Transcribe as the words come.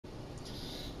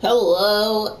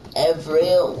Hello,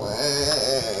 everyone.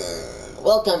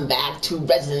 Welcome back to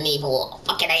Resident Evil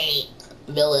fucking 8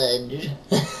 Village.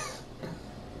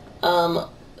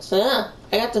 So yeah,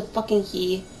 I got the fucking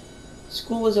key.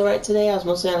 School was alright today. I was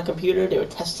mostly on a computer. They were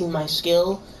testing my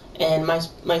skill, and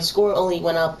my score only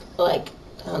went up, like,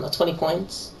 I don't know, 20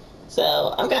 points.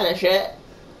 So, I'm kinda shit.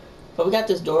 But we got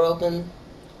this door open.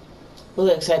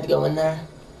 Really excited to go in there.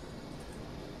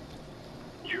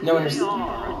 No one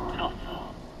tough.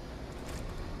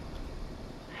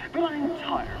 But I'm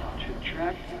tired of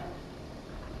chit-chat.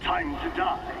 Time to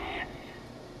die.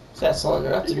 Cecil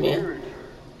interrupted me. Hear it,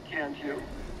 can't you?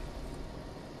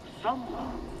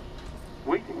 Someone's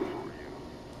waiting for you.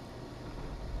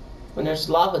 When there's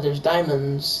lava, there's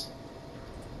diamonds.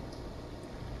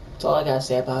 That's all I gotta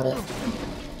say about it.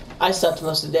 I slept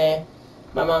most of the day.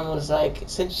 My mom was like,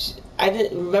 I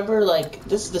didn't remember, like,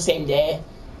 this is the same day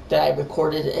that I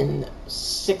recorded in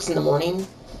 6 in the morning.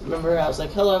 Remember, I was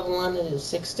like, hello everyone, it is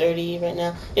 6:30 right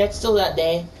now. Yeah, it's still that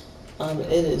day.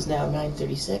 It is now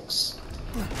 9:36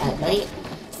 at night.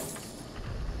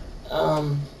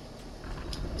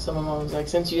 So my mom was like,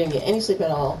 since you didn't get any sleep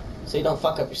at all, so you don't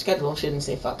fuck up your schedule, she didn't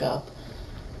say fuck up,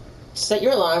 set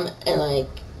your alarm and, like,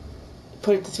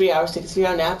 put it to 3 hours, take a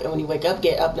 3-hour nap, and when you wake up,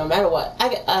 get up no matter what.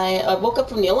 I woke up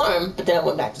from the alarm, but then I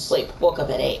went back to sleep. Woke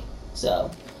up at 8, so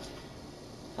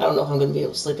I don't know if I'm going to be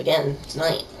able to sleep again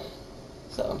tonight.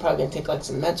 So I'm probably going to take, like,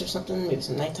 some meds or something, maybe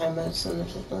some nighttime medicine or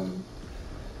something.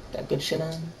 Got good shit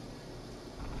in.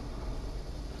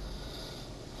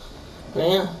 But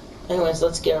yeah, anyways,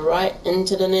 let's get right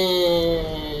into the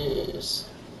news.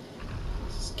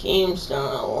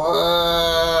 Keemstar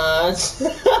wants... I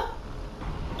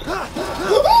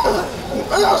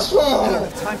don't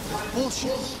have time for this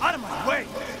bullshit. Out of my way!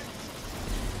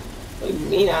 What do you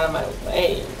mean out of my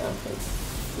way?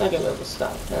 I'm not gonna be able to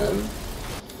stop him.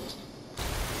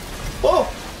 Oh!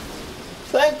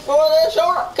 Thanks for the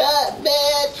shortcut,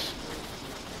 bitch!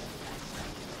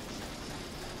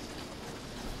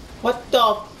 What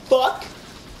the fuck?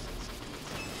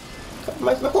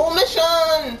 Compromise my whole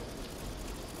mission!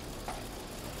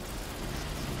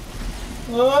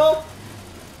 Huh?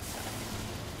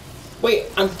 Wait,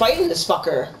 I'm fighting this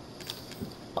fucker.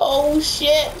 Oh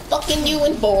shit, fucking you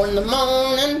and 4 in the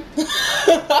morning.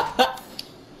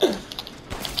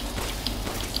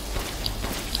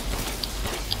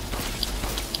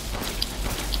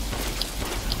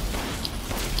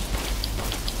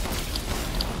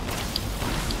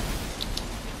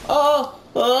 Oh,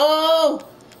 oh.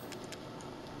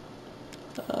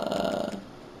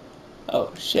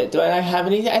 Oh shit, do I not have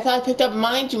anything? I thought I picked up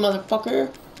mine, you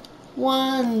motherfucker.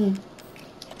 1.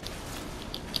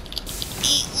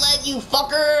 Eat lead, you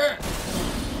fucker!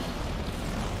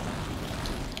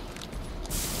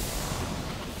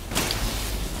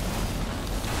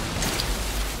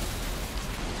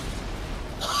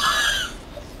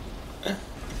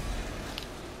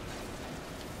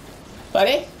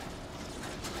 Buddy?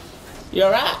 You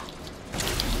alright?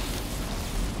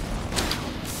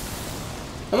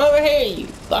 Come over here, you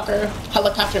fucker.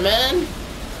 Helicopter man.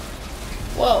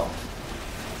 Whoa.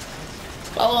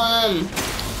 Follow him.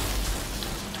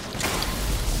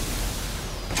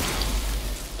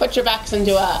 Put your backs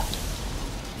into it.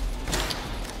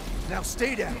 Now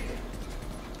stay down.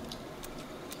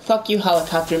 Fuck you,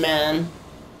 helicopter man.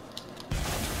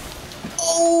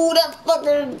 Oh, that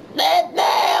fucker dead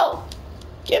now.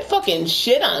 Get fucking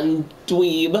shit on,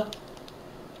 dweeb.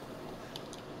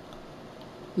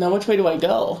 Now which way do I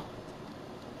go?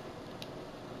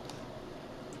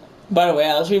 By the way,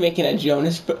 I was remaking a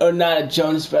Jonas, or not a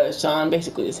Jonas Brothers song,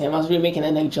 basically the same. I was remaking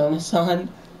a Nick Jonas song.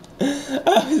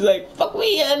 I was like, fuck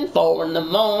me in 4 in the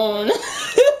morning.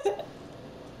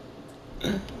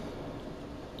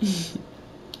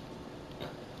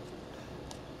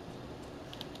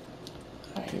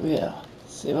 Alright, here we go.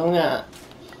 Let's see what we got.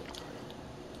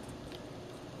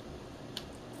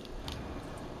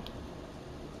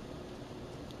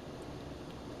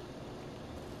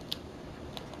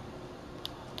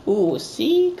 Ooh,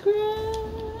 secret.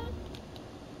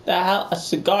 A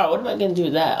cigar. What am I gonna do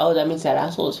with that? Oh, that means that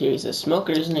asshole is here. He's a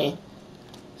smoker, isn't he?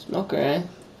 Smoker, eh?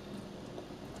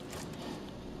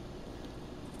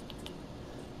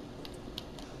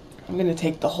 I'm gonna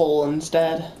take the hole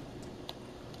instead.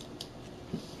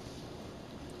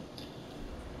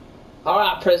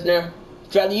 Alright, prisoner.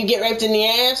 Rather you get raped in the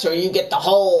ass or you get the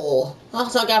hole? I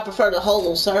think I prefer the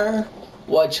hole, sir.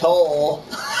 Which hole?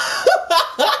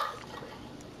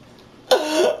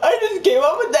 I just came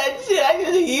up with that shit. I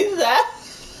just used that.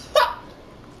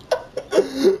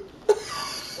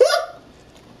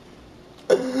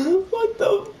 What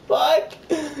the fuck?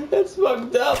 That's my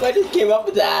fucked up. I just came up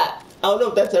with that. I don't know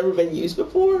if that's ever been used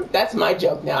before. That's my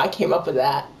joke now. I came up with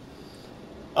that.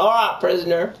 Alright,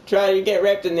 prisoner. Try to get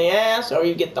raped in the ass or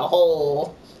you get the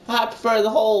hole. I prefer the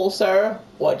hole, sir.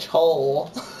 Which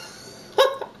hole?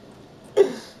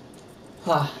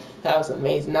 Ah, that was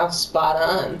amazing. That was spot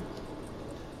on.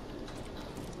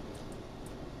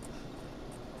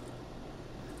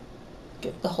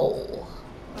 Get the hole.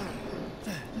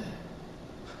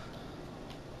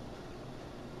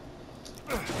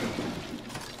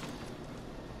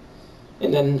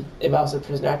 And then, if I was a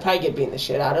prisoner, I'd probably get beaten the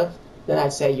shit out of. Then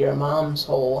I'd say, "Your mom's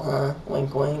hole, huh?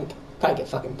 Wink, wink." Probably get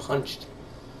fucking punched.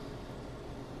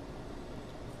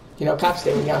 You know, cops,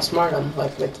 they would outsmart them.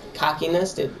 Like, with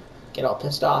cockiness, they'd get all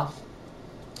pissed off.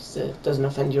 Just it doesn't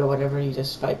offend you or whatever, you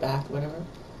just fight back, whatever.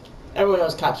 Everyone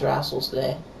knows cops are assholes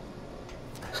today.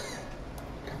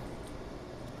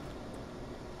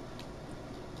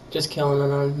 Just killing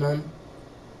unarmed men.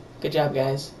 Good job,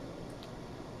 guys.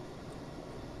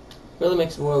 Really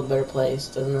makes the world a better place,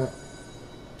 doesn't it?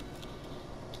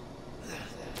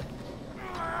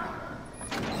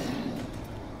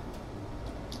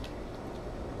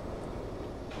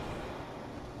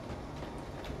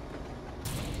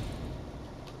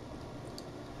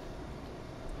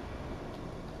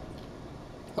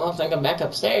 I don't think I'm back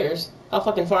upstairs. How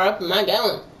fucking far up am I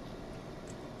going?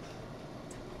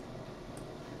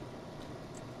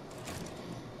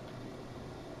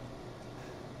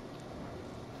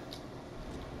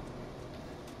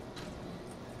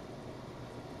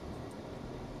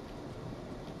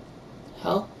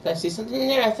 Hell, did I see something in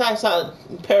there? I thought I saw a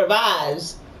pair of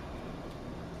eyes.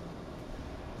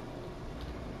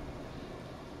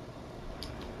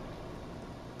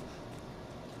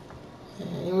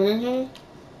 Anyone in here?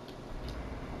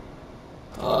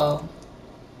 Oh.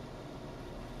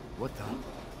 What the?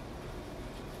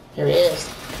 Here he is.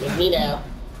 MAGNETO.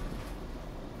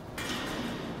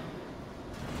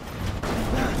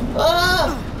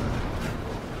 Ah!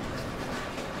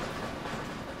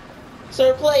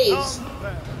 Sir, please. Not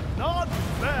bad. Not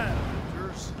bad.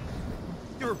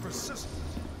 You're persistent.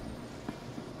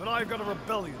 But I've got a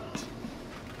rebellion.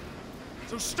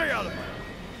 So stay out of it.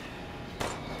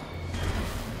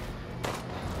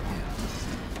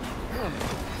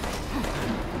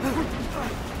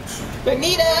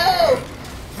 MAGNETO!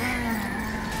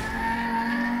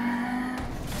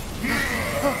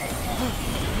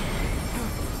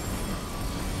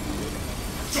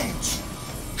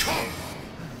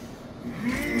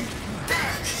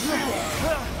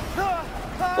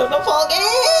 Don't fall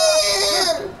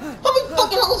again! How many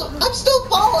fucking holes? I'm still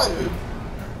falling!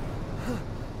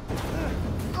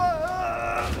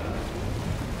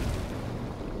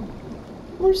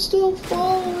 We're still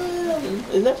falling!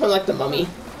 Isn't that from like the Mummy?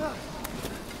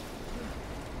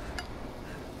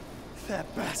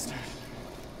 That bastard.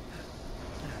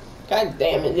 God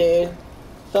damn it, dude.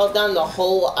 Fell down the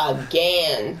hole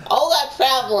again. All that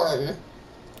traveling!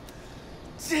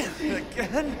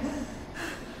 Again?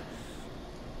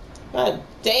 God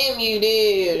damn you,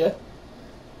 dude!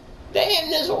 Damn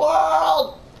this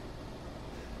world!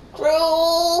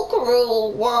 Cruel,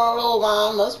 cruel world,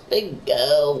 I must be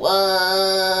going.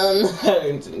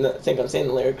 I don't think I'm saying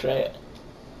the lyrics right.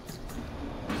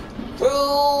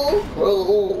 Cruel,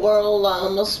 cruel world, I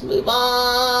must move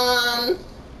on.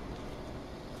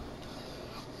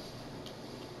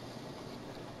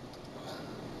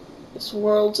 This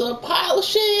world's a pile of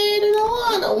shit and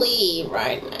I wanna leave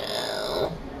right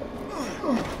now.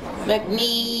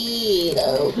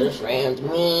 MAGNETO just rammed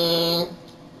me.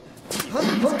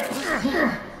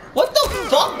 What the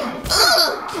fuck?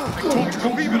 I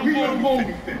told you, leave it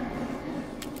alone.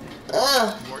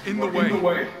 You are in the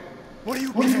way. What do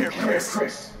you care,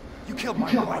 Chris? You killed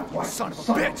my wife, you son of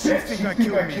a bitch. You think I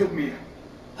killed me?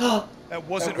 That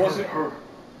wasn't her.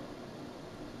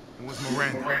 It was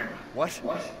Miranda. What?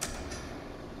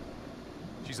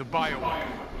 She's a bioweapon.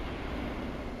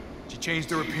 She changed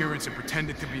her appearance and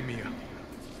pretended to be Mia.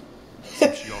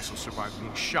 She also survived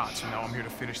being shot, so now I'm here to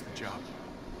finish the job.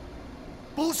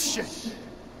 Bullshit!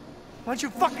 Why'd you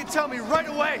fucking tell me right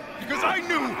away? Because I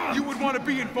knew you would want to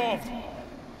be involved.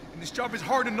 And this job is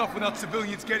hard enough without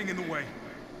civilians getting in the way.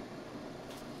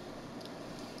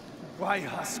 Why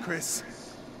us, Chris?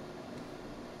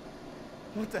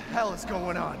 What the hell is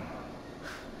going on?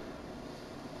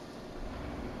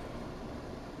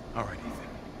 All right, Ethan.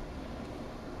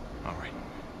 All right.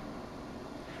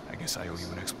 I guess I owe you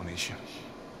an explanation.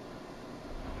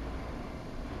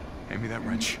 Hand me that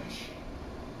wrench.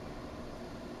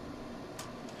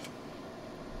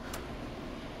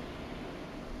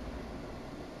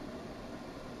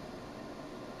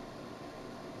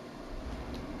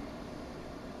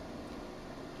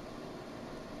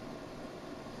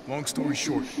 Long story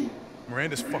short,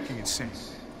 Miranda's fucking insane.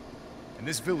 And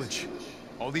this village,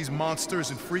 all these monsters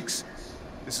and freaks,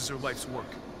 this is her life's work.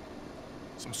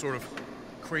 Some sort of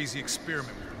crazy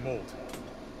experiment with the mold.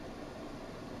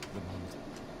 The mold.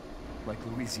 Like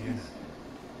Louisiana.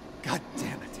 God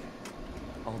damn it.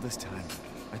 All this time,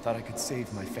 I thought I could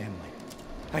save my family.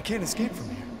 I can't escape from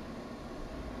here.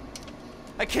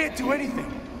 I can't do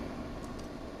anything!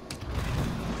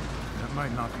 That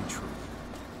might not be true.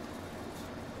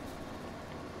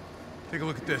 Take a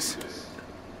look at this.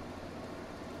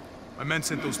 My men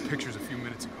sent those pictures a few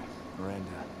minutes ago. Miranda.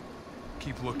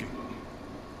 Keep looking.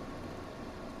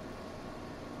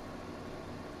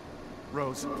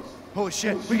 Rose. Holy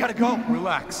shit, we gotta go!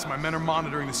 Relax, my men are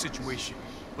monitoring the situation.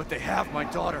 But they have my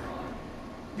daughter.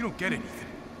 You don't get anything.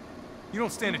 You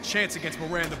don't stand a chance against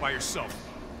Miranda by yourself.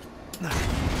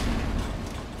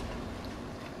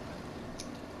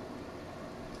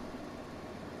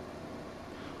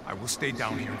 I will stay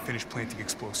down here and finish planting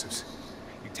explosives.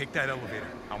 You take that elevator,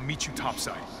 I'll meet you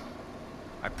topside.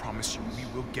 I promise you, we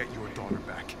will get your daughter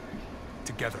back.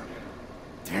 Together.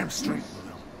 Damn straight we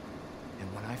will.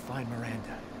 And when I find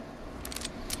Miranda,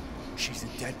 she's a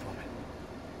dead woman.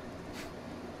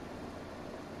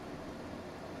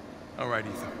 All right,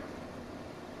 Ethan.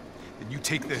 Then you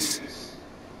take this,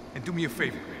 and do me a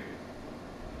favor.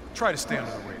 Try to stay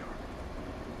under the radar.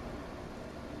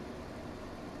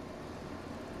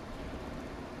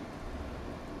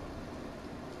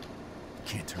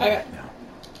 Can't turn back now.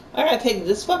 I gotta take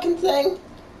this fucking thing?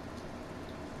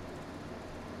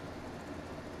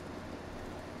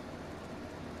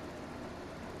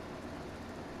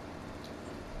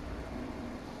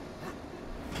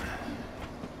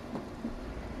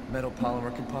 Metal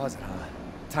polymer composite, huh?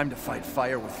 Time to fight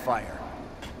fire with fire.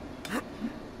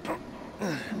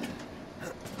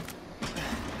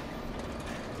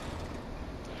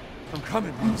 I'm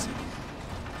coming, Rose.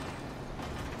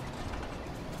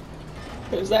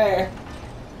 Who's there?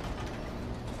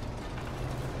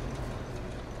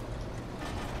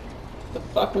 The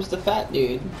fuck was the fat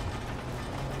dude?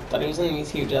 Thought he was in these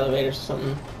huge elevators or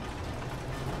something.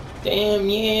 Damn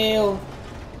you!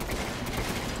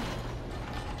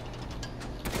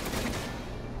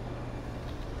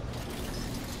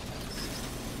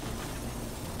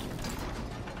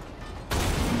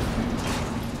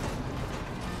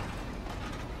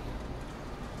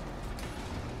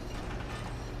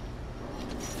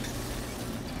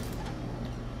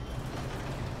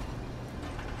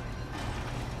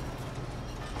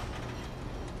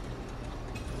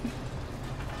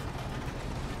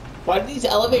 Why do these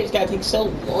elevators gotta take so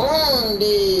long,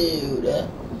 dude?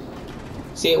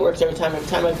 See, it works every time. Every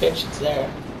time I bitch, it's there.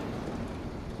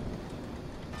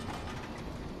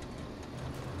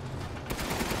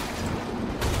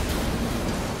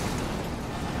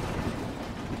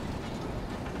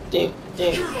 Damn.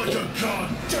 You're like a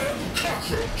goddamn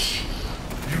cockroach!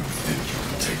 You think you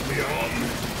can take me on?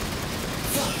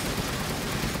 Fine.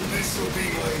 This will be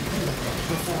my war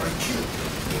before I kill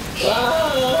you.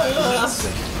 Let's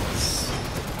second place.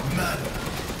 Man,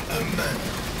 a man.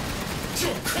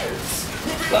 Your corpse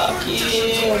will be Fuck you.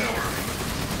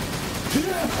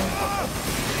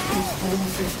 This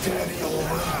move is daddy all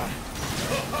around.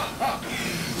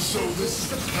 So this is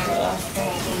the path I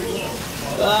follow along.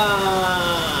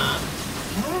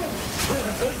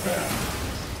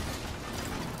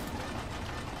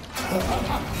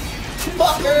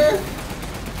 Fucker!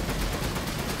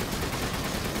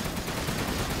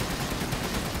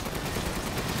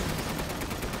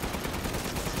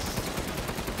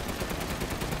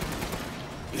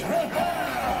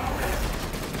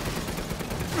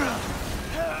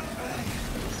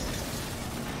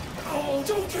 Oh,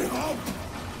 don't give up!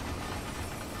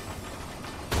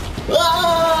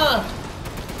 Ah!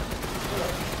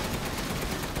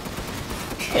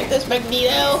 Take this,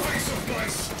 Magneto! Face of my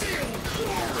steel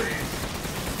glory!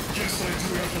 Guess I do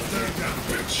have to thank that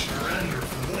bitch Miranda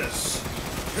for this.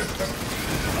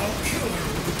 I'll kill her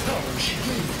with the power she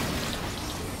gave me.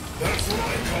 That's what I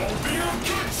call being a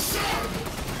good son!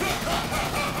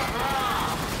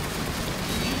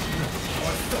 I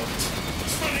felt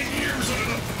spending years under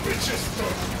the bitch's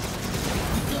throat.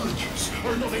 Villagers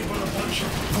are nothing but a bunch of...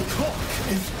 The clock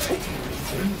is taking me,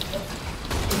 Ethan.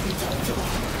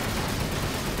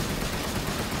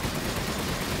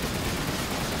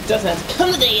 Doesn't have to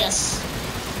come to this!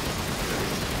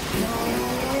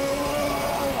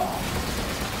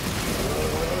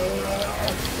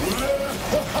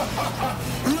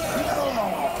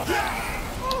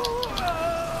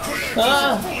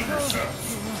 Ah!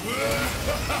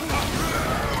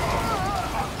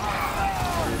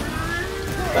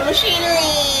 My machinery!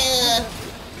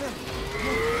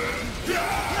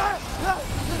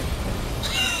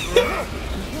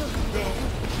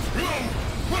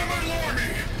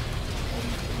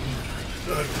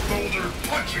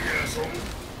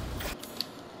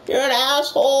 You're an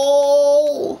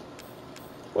asshole!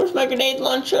 Where's my grenade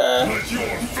launcher? But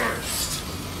you're first.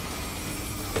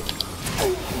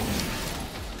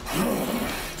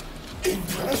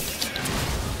 Impressed?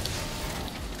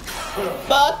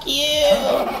 Fuck you!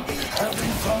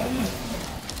 Having fun?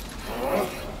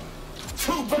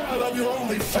 Too bad I'm your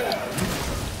only fan.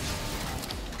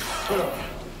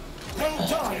 Now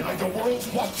die like the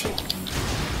world's watching.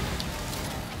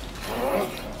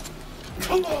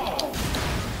 Come on!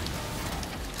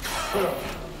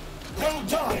 Now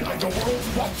die like the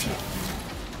world's watching.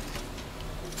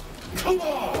 Come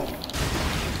on!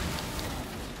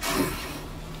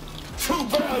 Too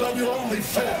bad I'm your only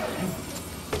fan.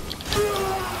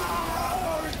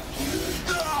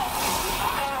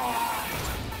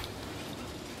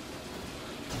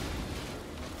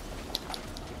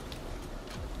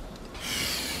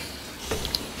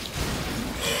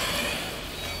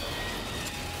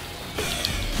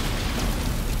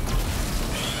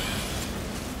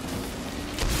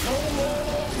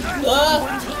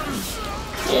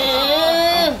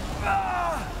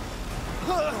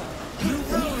 You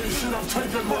really should have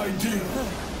taken my deal.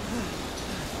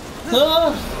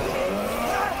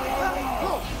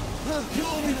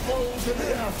 You'll be Rose in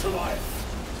the afterlife.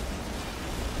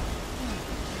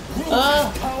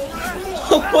 Rose's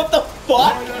power What the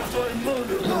fuck? right after I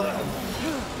murdered her.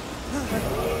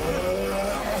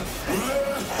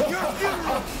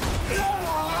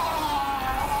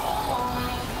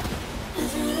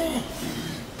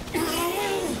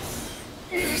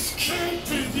 This can't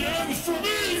be the end for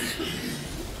me!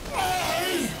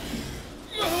 I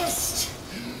must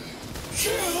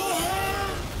kill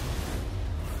her!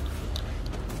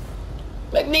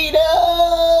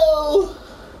 Magneto!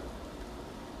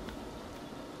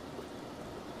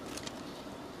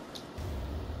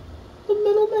 The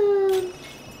middleman.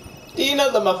 Do you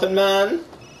know the Muffin Man?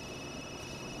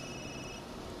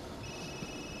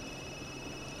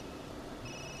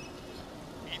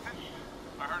 Ethan?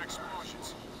 I heard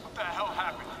explosions. What the hell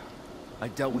happened? I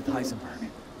dealt with Heisenberg.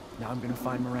 Now I'm gonna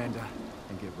find Miranda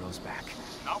and get Rose back.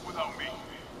 Not without me.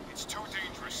 It's too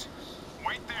dangerous.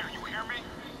 Wait there, you hear me?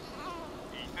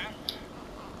 Ethan?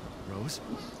 Rose?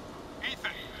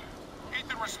 Ethan!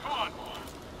 Ethan, respond!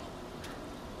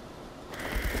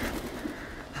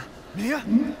 Mia?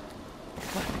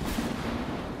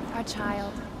 Our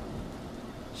child.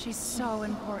 She's so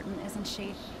important, isn't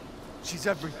she? She's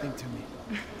everything to me.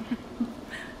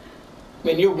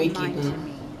 Man, you're weak, Mine to Ethan.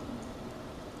 me.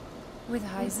 With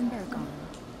Heisenberg gone,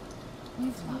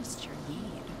 we've lost your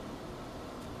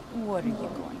lead. What are you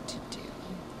going to do?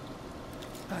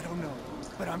 I don't know,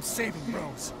 but I'm saving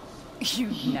Rose. You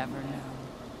never know,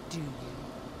 do you?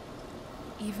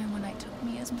 Even when I took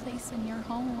Mia's place in your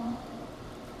home.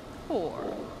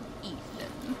 Poor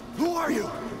Ethan. Who are you?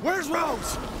 Where's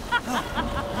Rose?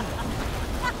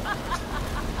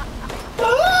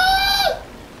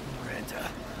 Miranda.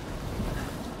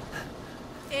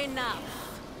 Enough.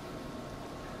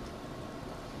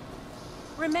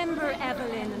 Remember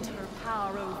Evelyn and her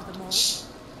power over them all?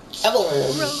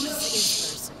 Evelyn. Rose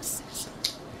is her successor.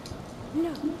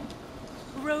 No.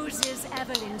 Rose is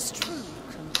Evelyn's true,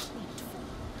 complete form.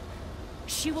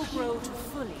 She will grow to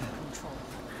fully control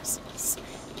the masses.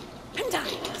 And I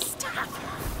must have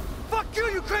her. Fuck you,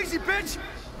 you crazy bitch!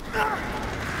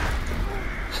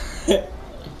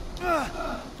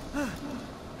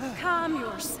 Calm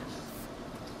yourself.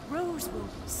 Rose will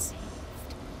be saved.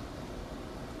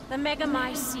 The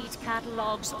Megamycete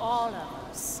catalogs all of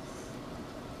us.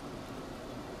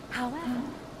 However,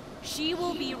 she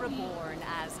will be reborn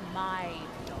as my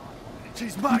daughter.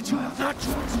 She's my child, not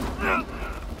yours.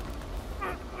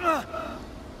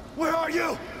 Where are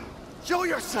you? Show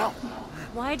yourself!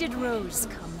 Why did Rose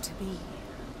come to be?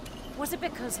 Was it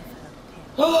because of her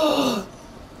appearance?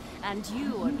 And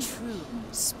you are true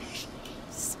special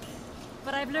case.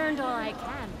 But I've learned all I can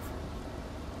from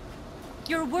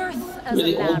you. Your worth as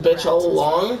Really a old bitch all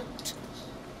along?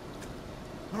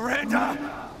 Miranda!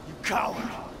 You coward!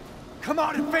 Come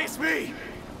out and face me!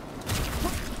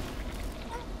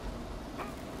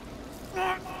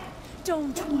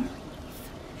 Don't worry, Eve.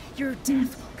 Your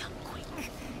death will come quick.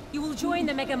 You will join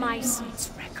the Megamycete's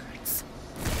records.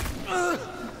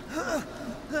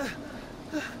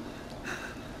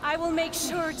 I will make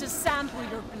sure to sample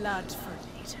your blood for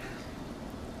later.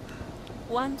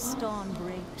 Once dawn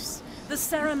breaks, the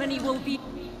ceremony will be...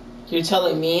 You're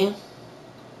telling me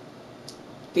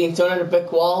being thrown at a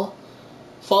brick wall,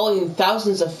 falling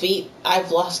thousands of feet,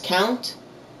 I've lost count,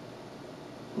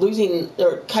 losing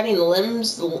or cutting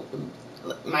limbs,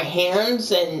 my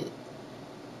hands, and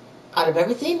out of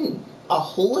everything, a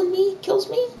hole in me kills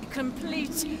me?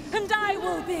 Complete, and I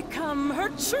will become her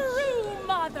true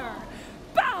mother,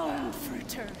 bound for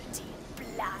eternity in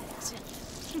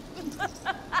blood.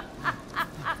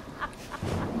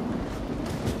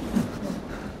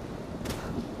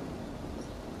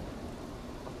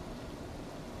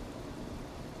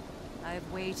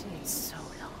 I've waited so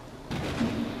long,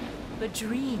 but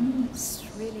dreams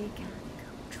really can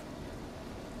come true.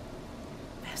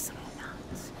 Vessel or not,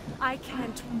 I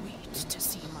can't wait to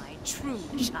see my true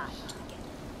child again.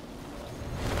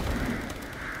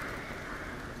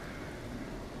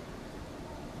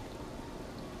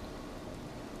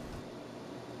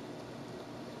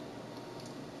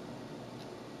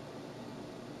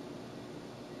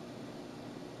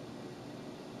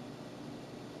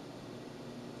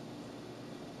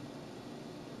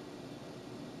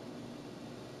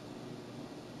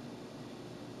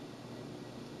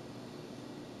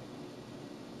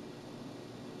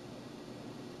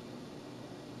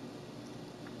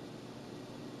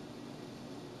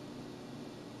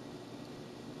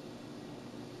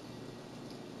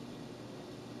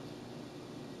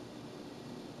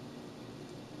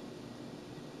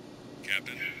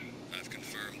 Captain, I've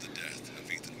confirmed the death of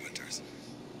Ethan Winters.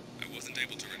 I wasn't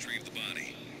able to retrieve the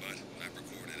body, but I've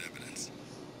recorded evidence.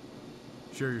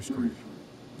 Share your screen,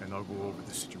 and I'll go over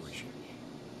the situation.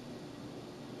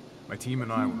 My team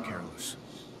and I were careless.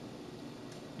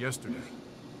 Yesterday,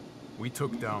 we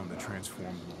took down the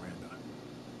transformed Miranda,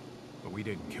 but we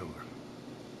didn't kill her.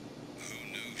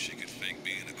 Who knew she could fake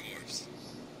being a corpse?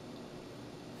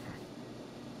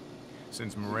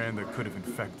 Since Miranda could have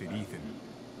infected Ethan,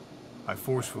 I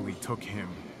forcefully took him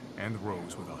and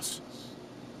Rose with us.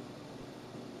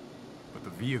 But the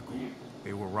vehicle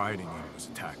they were riding in was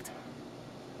attacked.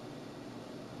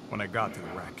 When I got to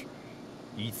the wreck,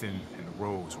 Ethan and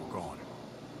Rose were gone.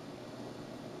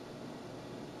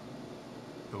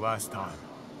 The last time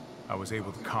I was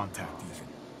able to contact Ethan,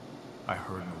 I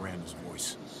heard Miranda's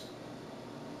voice.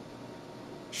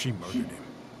 She murdered him,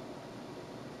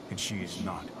 and she is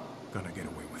not gonna get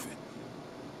away with it.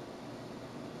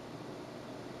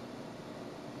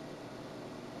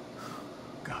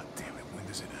 God damn it, when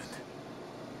does it end?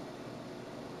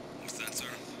 What's that, sir?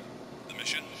 The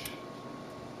mission?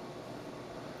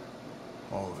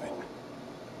 All of it.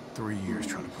 3 years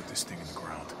trying to put this thing in the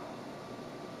ground.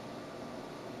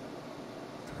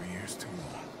 3 years too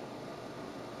long.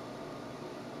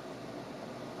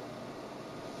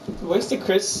 The voice to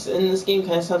Chris in this game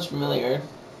kind of sounds familiar. Go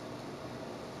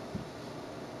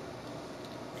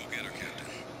get her, Captain.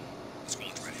 The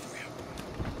squad's ready for you.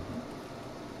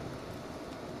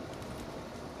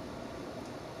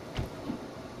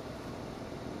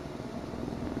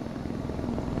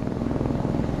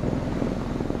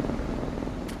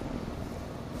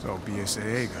 So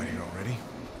BSAA got here already.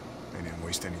 They didn't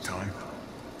waste any time.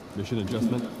 Mission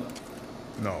adjustment?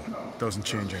 No, doesn't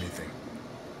change anything.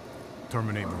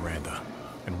 Terminate Miranda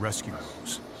and rescue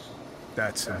Rose.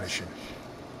 That's the mission.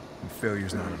 And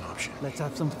failure's not an option. Let's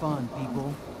have some fun,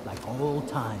 people. Like old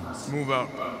times. Move out.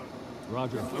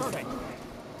 Roger.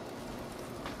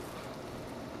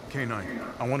 K9,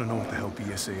 I want to know what the hell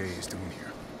BSAA is doing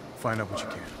here. Find out what you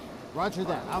can. Roger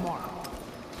that. I'm on.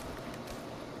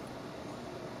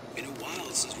 Been a while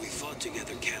since we fought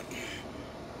together, Captain.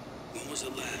 When was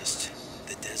it last?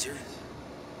 The desert?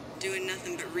 Doing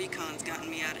nothing but recon's gotten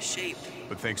me out of shape.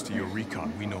 But thanks to your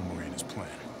recon, we know Miranda's plan.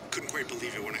 Couldn't quite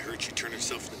believe it when I heard she turned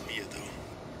herself into Mia, though.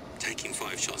 Taking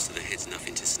 5 shots to the head's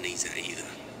nothing to sneeze at, either.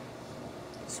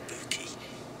 Spooky.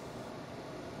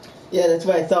 Yeah, that's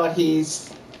why I thought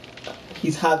he's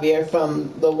Javier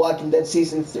from The Walking Dead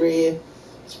Season 3.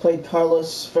 He's played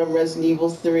Carlos from Resident Evil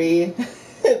 3.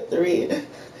 3.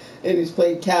 And he's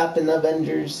played Cap in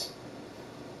Avengers.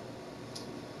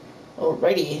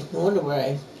 Alrighty, no wonder where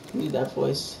I knew that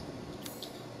voice.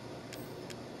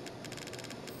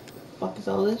 Fuck is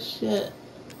all this shit?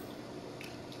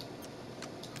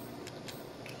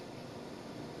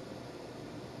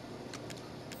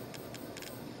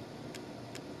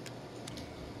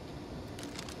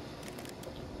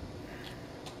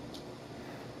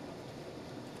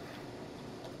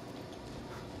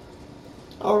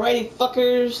 Alrighty,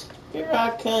 fuckers, here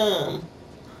I come.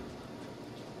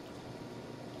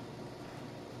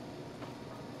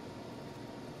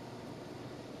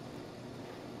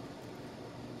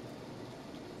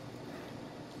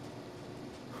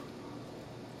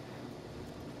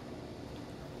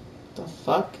 The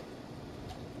fuck?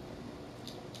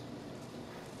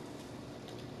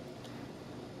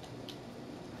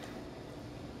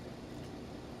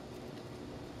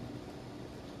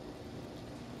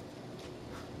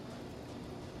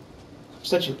 I'm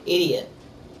such an idiot.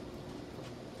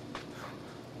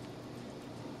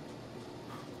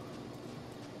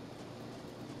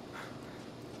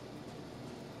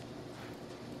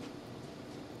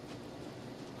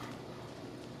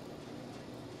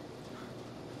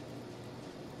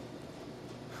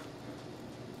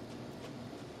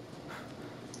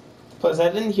 Plus, I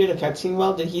didn't hear the cutscene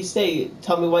well. Did he say,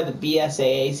 tell me why the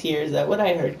BSAA is here? Is that what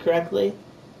I heard correctly?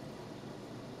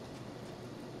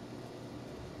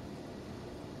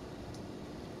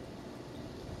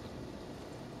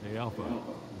 Hey, Alpha. Look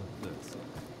at this.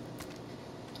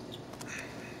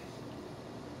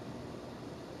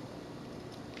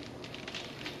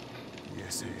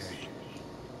 The SAA.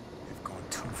 They've gone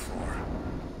too far.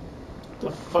 The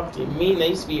fuck do you mean? They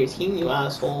used to be your team, you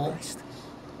asshole.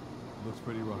 Looks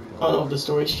pretty rough. I don't know if the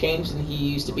story's changed and he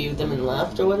used to be with them and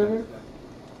left or whatever.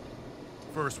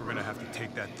 First, we're gonna have to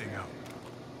take that thing out.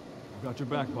 I've got your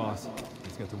back, boss.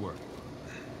 Let's get to work.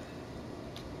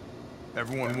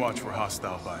 Everyone watch for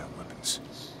hostile bioweapons.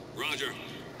 Roger.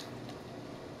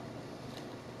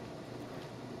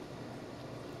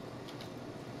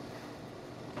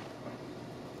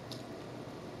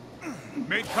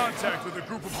 Made contact with a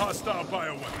group of hostile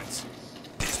bioweapons.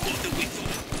 There's more than we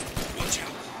thought. Watch out.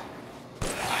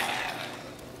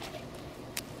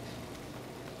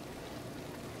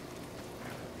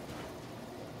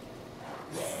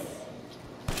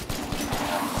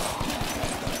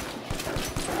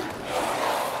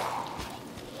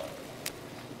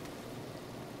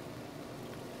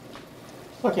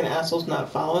 Fucking asshole's not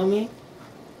following me.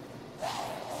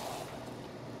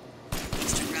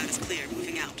 Eastern route is clear.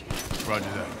 Moving out. Roger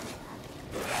that.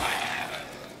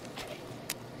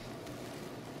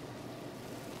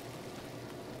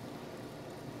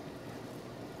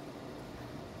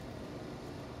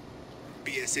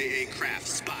 BSAA craft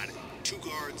spotted. 2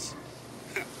 guards.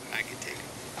 I can take it.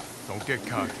 Don't get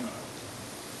cocky.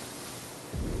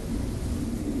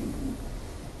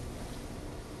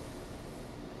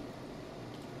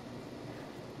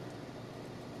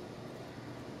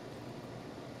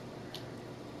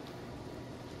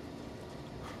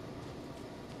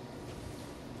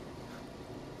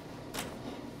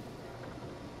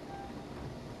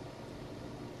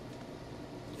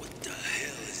 What the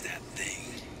hell is that thing?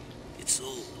 It's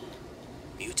old.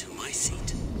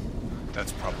 Mutomycete.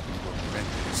 That's probably what meant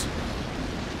is.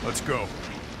 Let's go.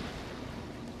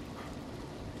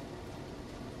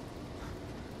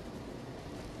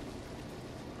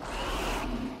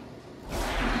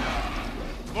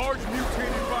 Large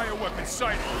mutated bioweapon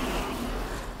sighted.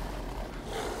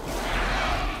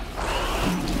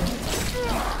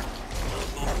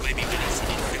 Oh, maybe we need some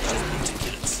infectious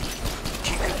particulates.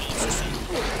 Keep your options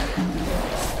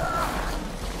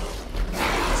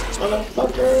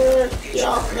Motherfucker! Get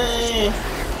off me!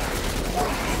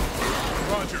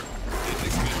 Roger.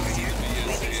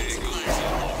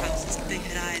 They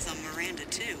had eyes on Miranda,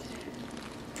 too.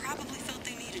 Probably felt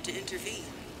they needed to intervene.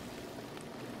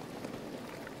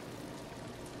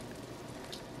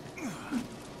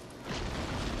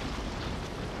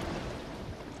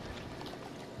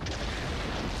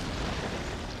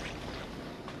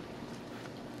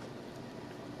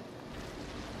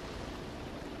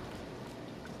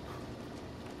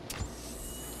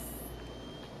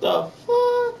 The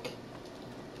fuck?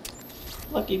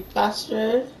 Lucky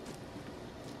bastard.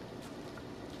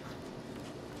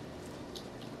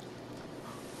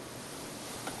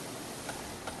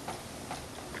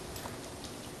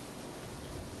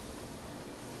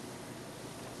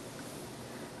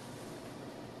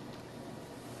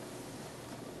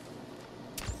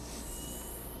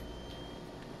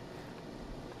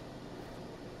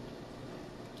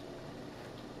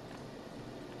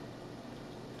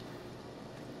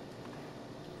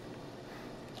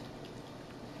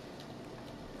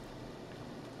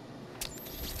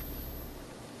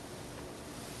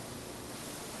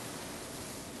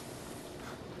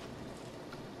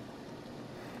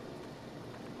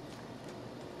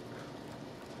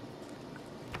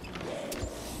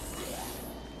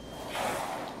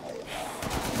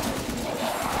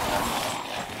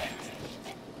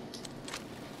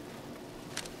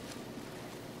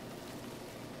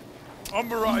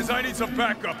 Umberise, I need some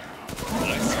backup.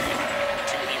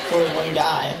 Or one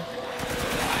guy.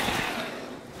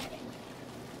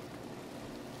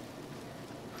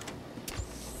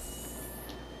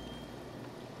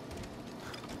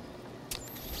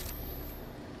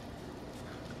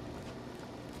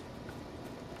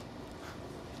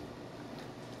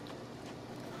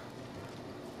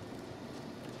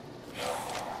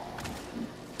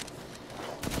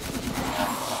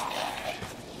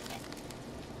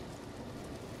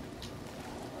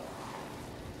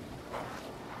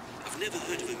 I've never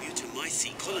heard of a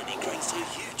Mutomycete colony growing so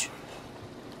huge.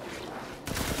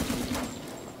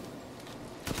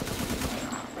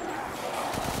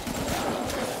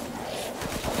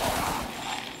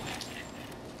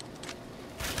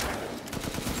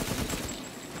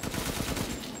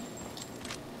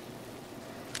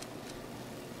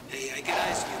 Hey, got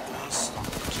eyes on you, boss.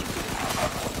 Keep going.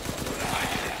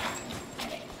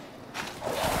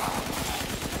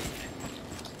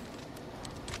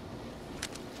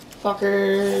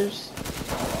 Fuckers.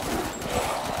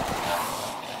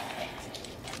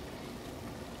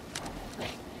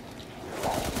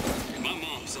 My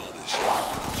mom saw this shit.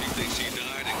 She thinks she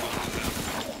died and gone to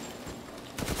hell.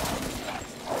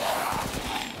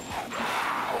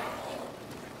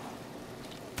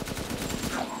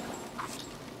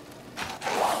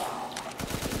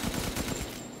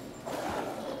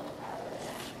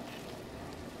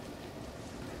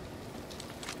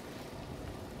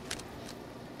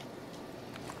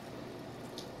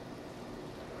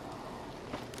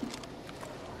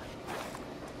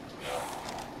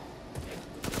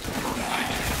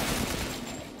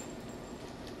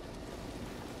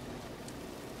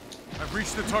 I've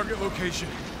reached the target location.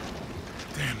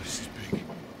 Damn, this is big.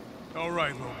 All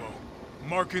right, Lobo.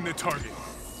 Marking the target.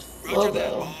 Roger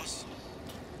that, boss.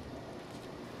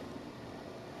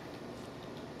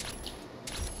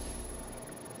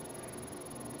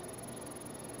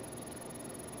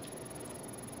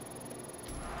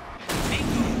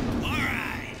 Bingo! All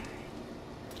right.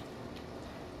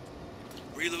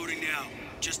 Reloading now.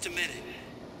 Just a minute.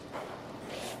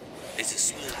 There's a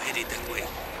swarm headed that way.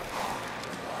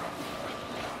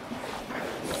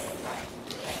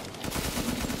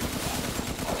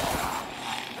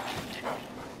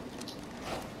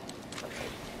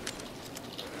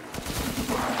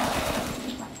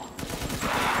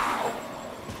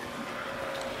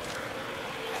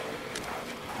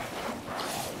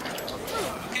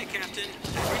 Okay, Captain.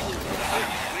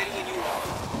 Ready when you are.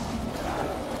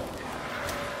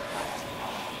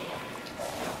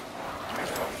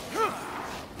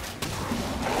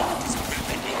 It's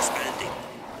rapidly expanding.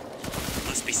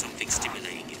 Must be something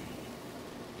stimulating it.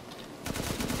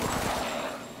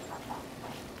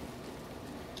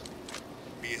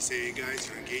 BSAA guys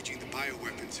are engaging the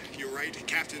bioweapons. You're right,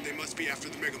 Captain. They must be after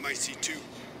the Megamycete too.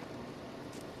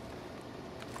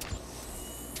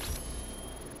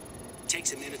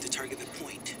 Takes a minute to target the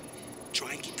point.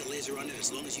 Try and keep the laser on it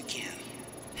as long as you can.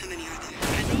 How many are there?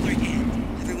 I know they're in.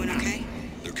 Everyone okay?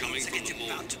 They're coming Looks from like the it's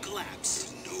mold. about to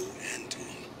collapse. There's no end to them.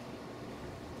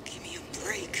 Give me a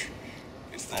break.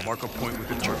 I'll mark a point with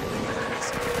the target.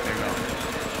 Hang on.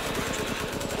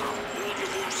 Hold your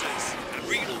horses. I'm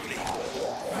reloading.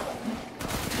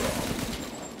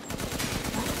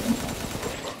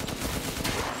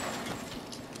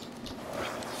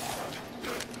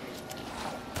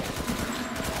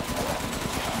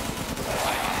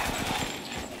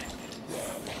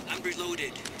 I'm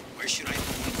reloaded. Where should I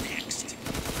point next?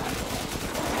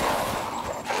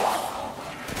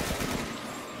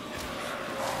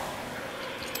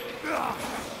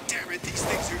 Damn it, these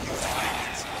things are used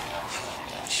violence.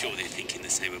 Sure they're thinking the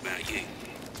same about you.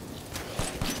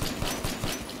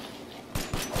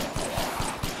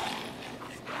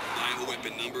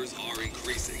 Bioweapon numbers are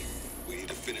increasing. We need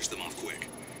to finish them off quick.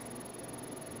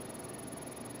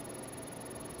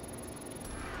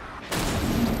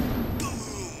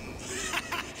 Boom!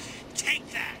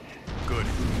 Take that! Good.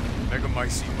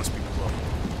 Megamycete must be below.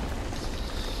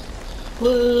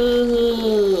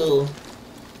 Woo!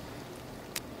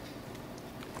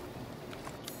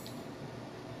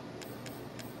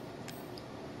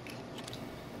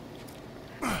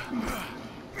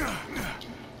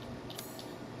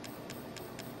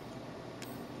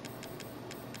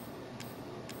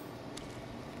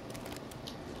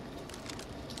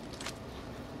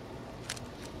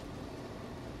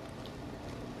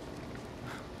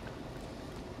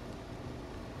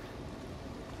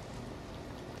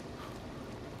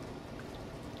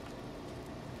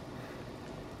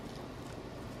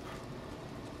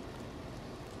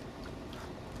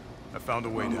 I found a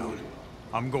way down.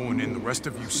 I'm going in, the rest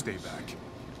of you stay back.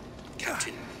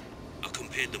 Captain, I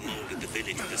compared the mold in the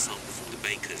village with the sample from the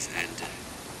bakers, and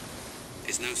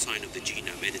there's no sign of the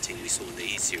genome editing we saw in the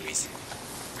E-series.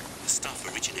 The stuff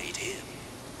originated here.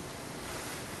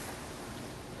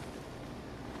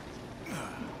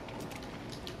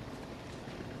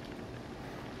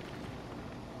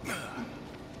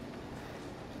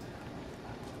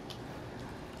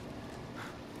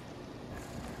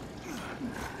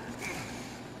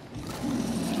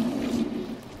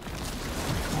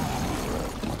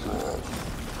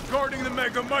 Guarding the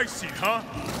Megamycete, huh?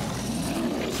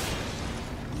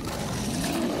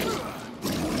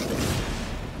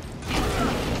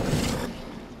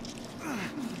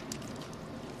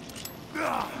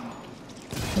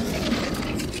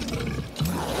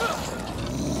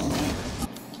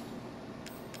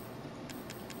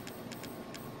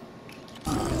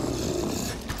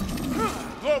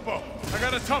 Lobo, I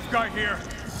got a tough guy here. here.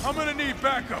 I'm gonna need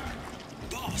backup.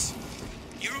 Boss,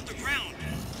 you're on the ground.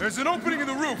 There's an opening in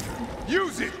the roof.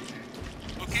 Use it.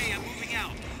 Okay, I'm moving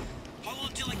out. Hold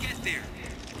on till I get there.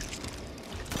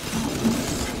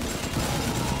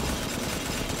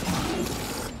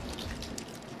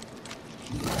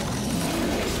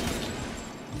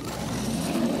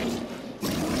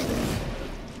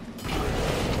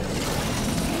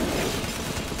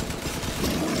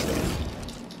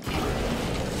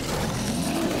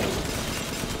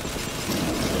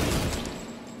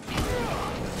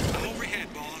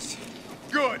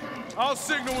 Good. I'll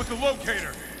signal with the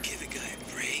locator. Give a guy a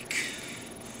break.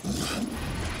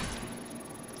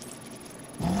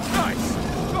 Nice.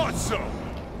 Thought so.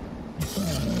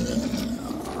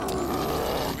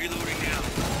 Reloading now.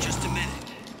 Just a minute.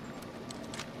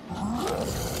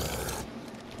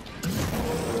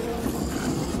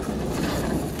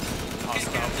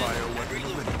 Hostile bioweapon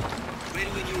eliminated.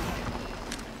 Ready when you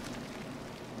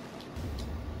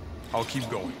are. I'll keep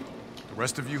going. The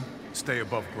rest of you, stay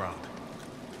above ground.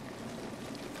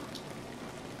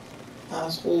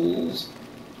 Assholes.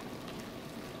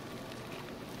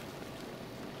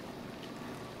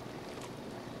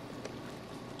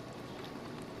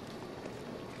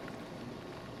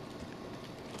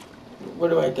 Where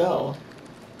do I go?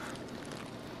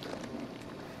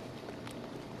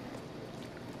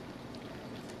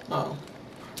 Oh.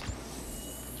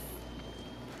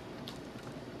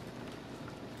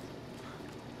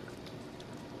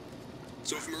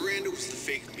 So if Miranda was the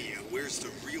fake Mia, where's the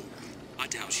real one? I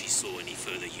doubt she saw any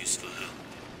further use for her.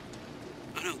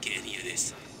 I don't get any of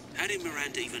this. How did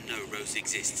Miranda even know Rose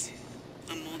exists?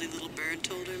 A moldy little bird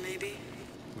told her, maybe?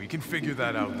 We can figure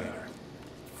that out later.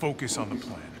 Focus on the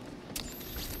plan.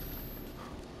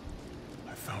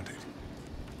 I found it.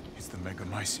 It's the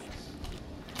megamycete.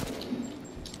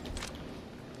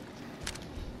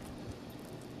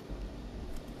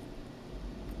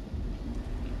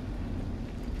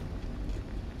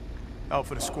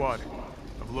 Alpha to squad.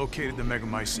 I've located the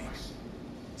megamycete.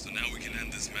 So now we can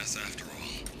end this mess after all.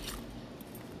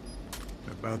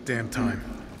 About damn time.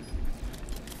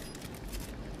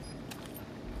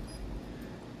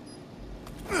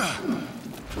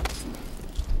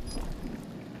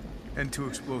 N2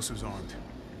 explosives armed.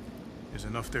 There's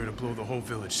enough there to blow the whole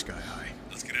village sky high.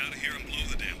 Let's get out of here and blow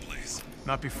the damn place.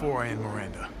 Not before I end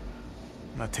Miranda.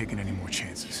 I'm not taking any more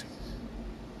chances.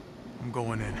 I'm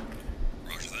going in.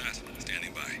 Roger that.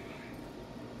 Standing by.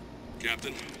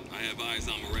 Captain, I have eyes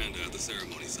on Miranda at the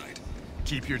ceremony site.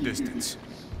 Keep your distance.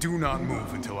 Do not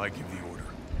move until I give the order.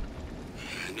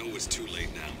 I know it's too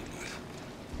late now, but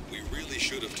we really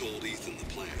should have told Ethan the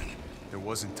plan. There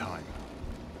wasn't time.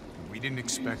 We didn't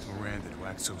expect Miranda to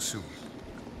act so soon.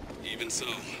 Even so,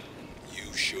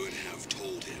 you should have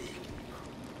told him.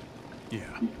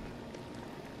 Yeah.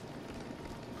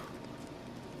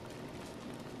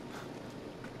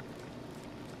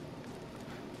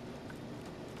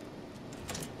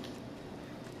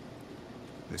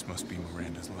 This must be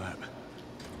Miranda's lab.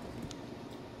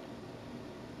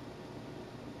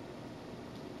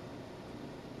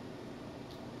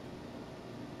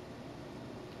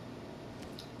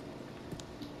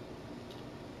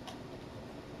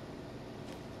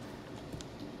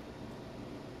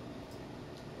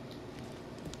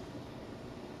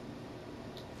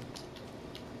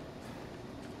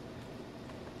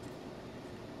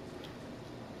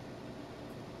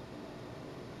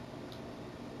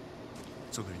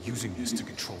 So they're using this to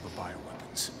control the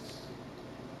bioweapons.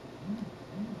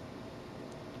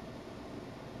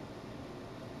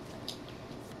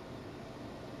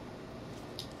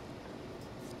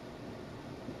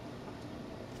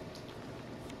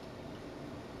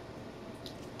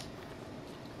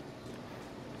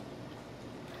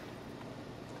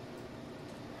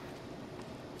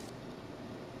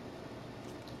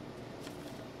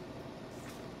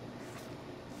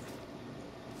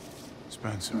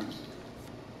 Spencer.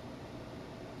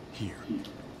 Here.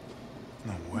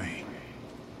 No way.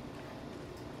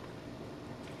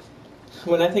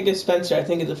 When I think of Spencer, I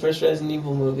think of the first Resident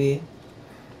Evil movie.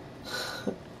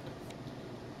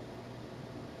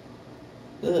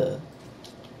 Ugh.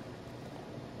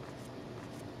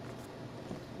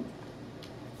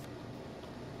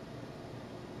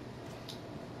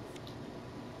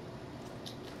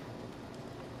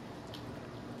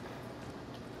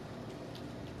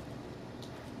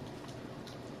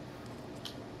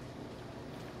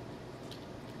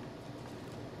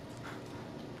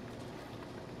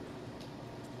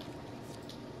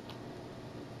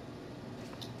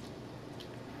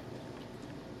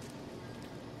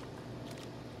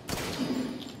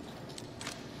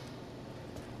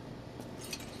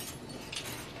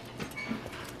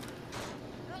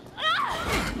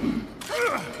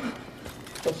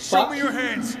 Show me your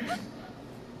hands!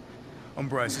 I'm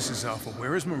Bryce, this is Alpha.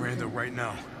 Where is Miranda right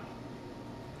now?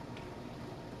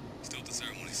 Still at the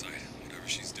ceremony site. Whatever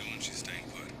she's doing, she's staying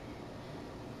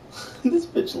put. This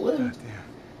bitch lived. God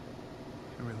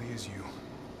damn. It really is you.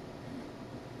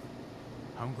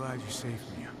 I'm glad you saved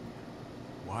me.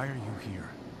 Why are you here?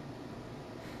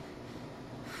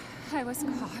 I was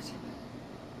caught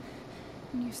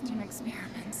in Houston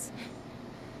experiments.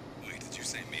 Wait, did you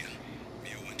say Mia?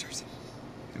 Mia Winters?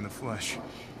 In the flesh.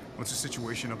 What's the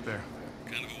situation up there?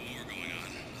 Kind of a war going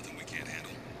on. Nothing we can't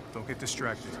handle. Don't get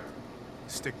distracted.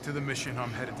 Stick to the mission.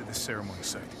 I'm headed to the ceremony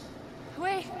site.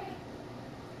 Wait.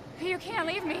 You can't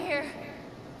leave me here.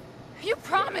 You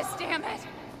promised, damn it.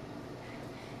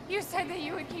 You said that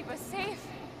you would keep us safe.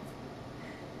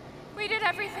 We did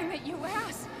everything that you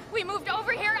asked. We moved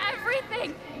over here,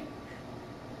 everything.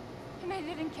 And I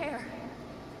didn't care.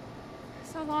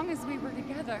 So long as we were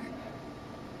together.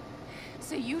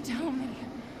 So you tell me,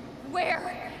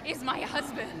 where is my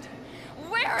husband?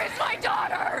 Where is my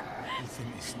daughter?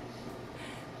 Ethan is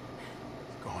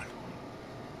gone.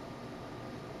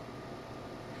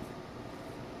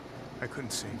 I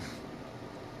couldn't save him.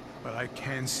 But I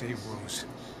can save Rose.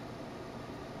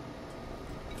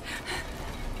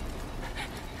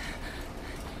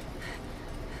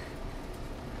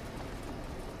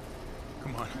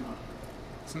 Come on.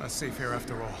 It's not safe here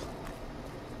after all.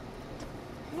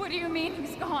 What do you mean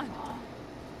he's gone?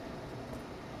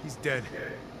 He's dead.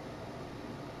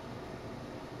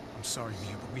 I'm sorry,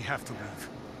 Mia, but we have to leave.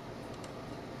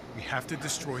 We have to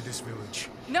destroy this village.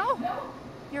 No!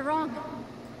 You're wrong.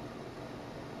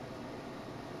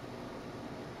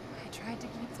 I tried to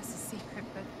keep this a secret,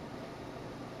 but...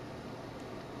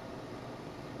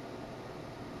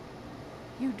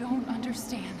 you don't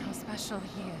understand how special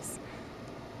he is.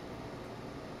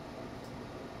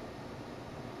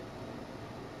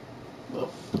 The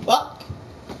fuck?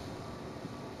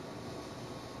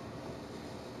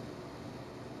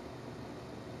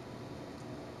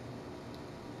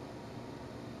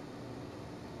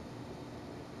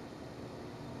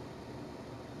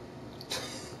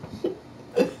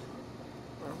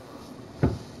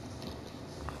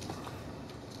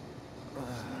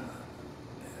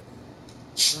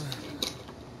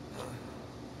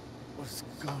 What's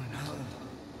going on?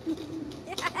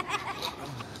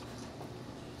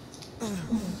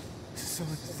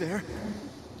 Someone's there?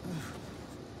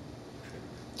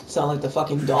 Sound like the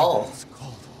fucking doll. It's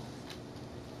cold.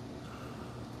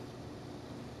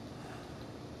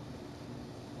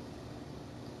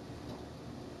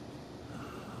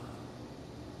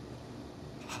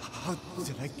 How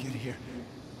did I get here?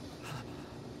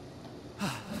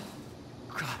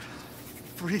 God,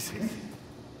 freezing.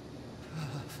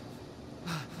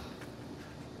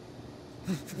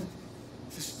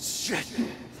 This shit in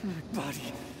my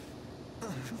body.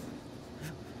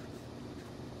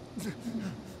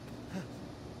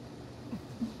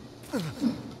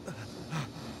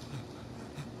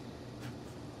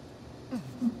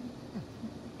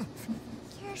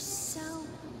 You're so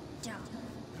dumb.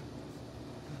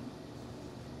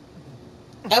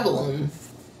 Evelyn.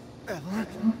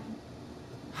 Evelyn?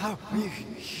 How are you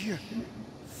here?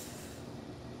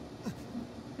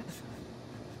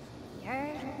 You're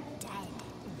dead.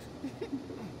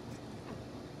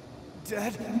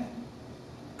 Dead?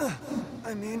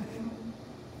 I mean,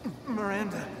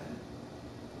 Miranda.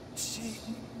 She...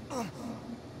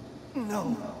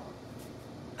 no.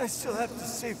 I still have to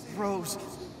save Rose.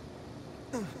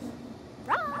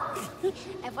 Wrong.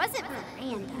 It wasn't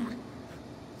Miranda.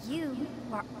 You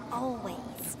were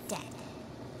always dead.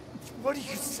 What are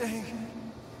you saying?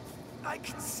 I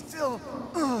can still...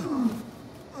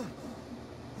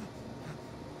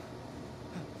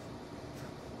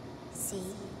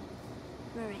 See?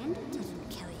 Miranda didn't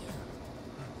kill you.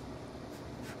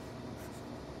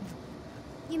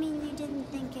 You mean you didn't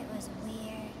think it was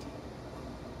weird?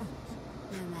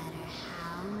 No matter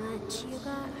how much you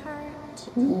got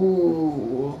hurt?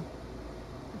 Ooh.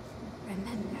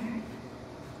 Remember.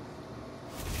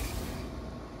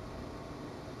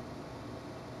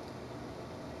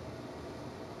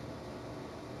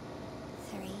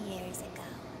 Years ago,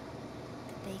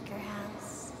 the Baker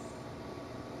house.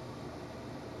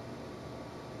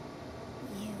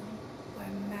 You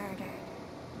were murdered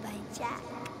by Jack.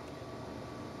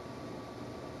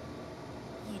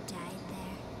 You died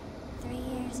there 3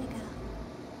 years ago.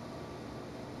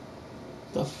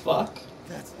 The fuck?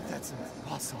 That's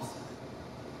impossible.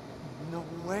 No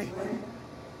way.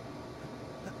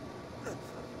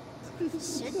 You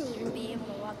shouldn't even be able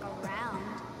to walk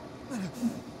around.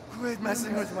 Quit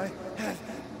messing with my head.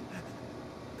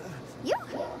 You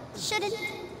shouldn't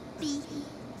be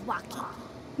walking.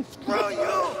 Screw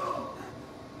you!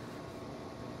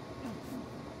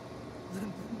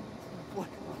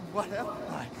 What am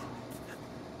I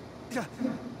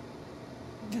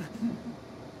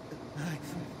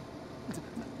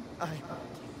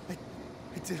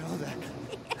did all that.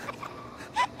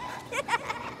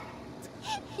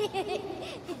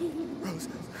 Rose.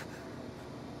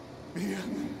 Mia.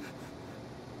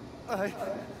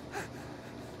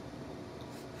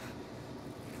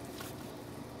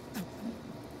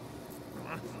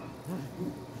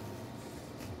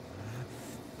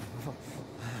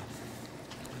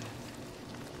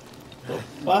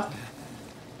 What?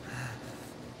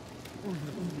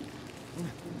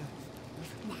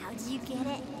 Now do you get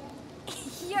it?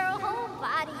 Your whole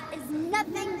body is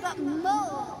nothing but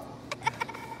mold.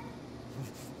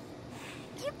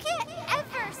 You can't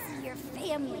ever see your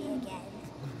family again.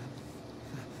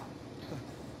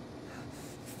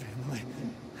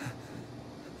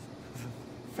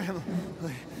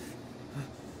 Family.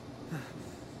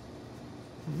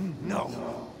 No.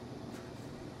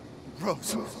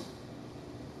 Rose.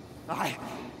 I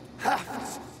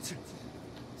have to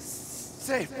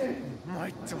save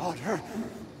my daughter.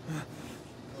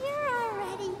 You're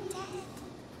already dead.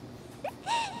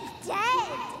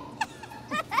 Dead.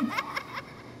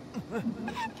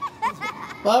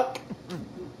 Fuck.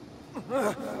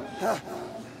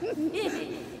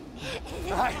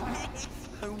 I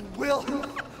will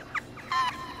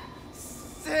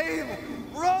save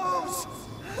Rose.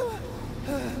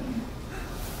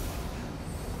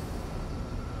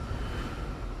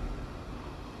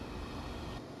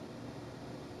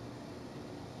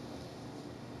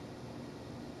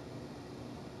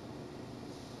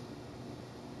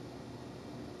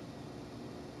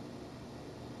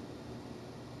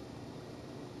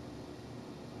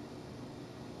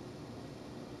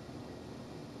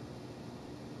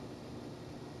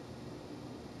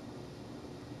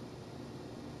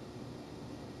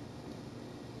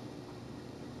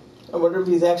 I wonder if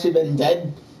he's actually been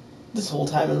dead this whole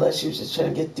time, unless she was just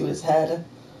trying to get through his head.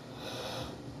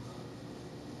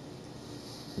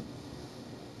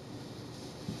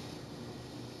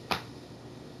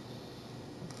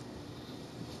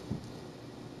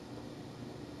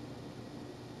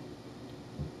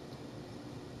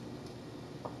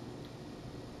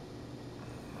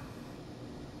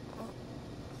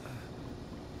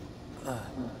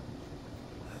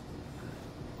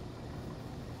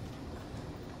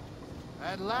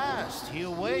 At last, he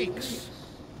awakes.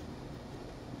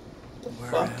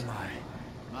 Where am I?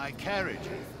 My carriage.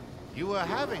 You were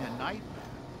having a nightmare.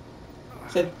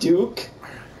 Is that Duke?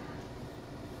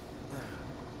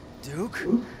 Duke?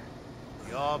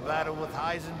 Your battle with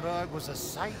Heisenberg was a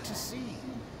sight to see.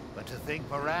 But to think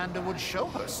Miranda would show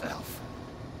herself.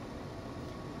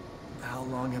 How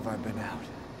long have I been out?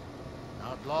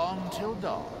 Not long till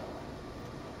dawn.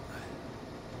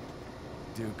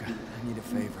 Duke, I need a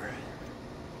favor.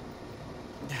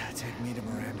 Take me to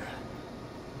Miranda.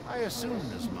 I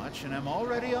assumed as much and am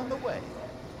already on the way.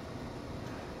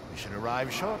 We should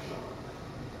arrive shortly.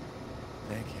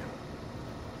 Thank you.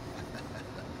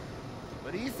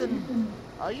 But Ethan,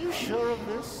 are you sure of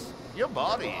this? Your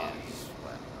body is,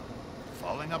 well,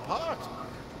 falling apart.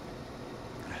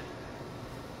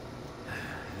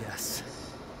 Yes.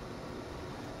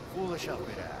 Foolish of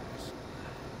me to ask.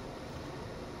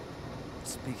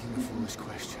 Speaking of foolish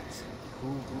questions,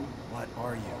 what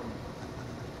are you?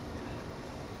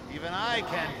 Even I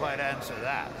can't quite answer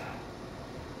that.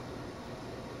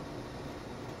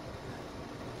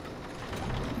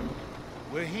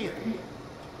 We're here.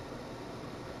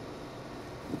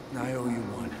 I owe you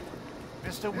one.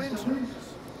 Mr. Winters,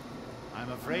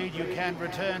 I'm afraid you can't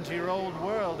return to your old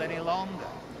world any longer.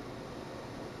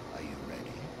 Are you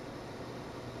ready?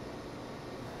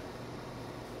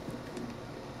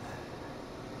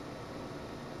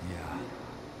 Yeah.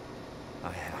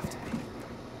 I have to be.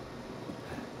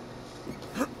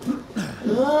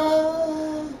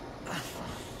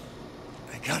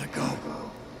 I gotta go.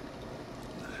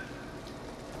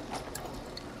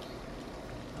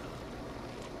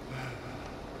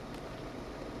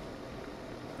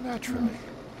 Naturally.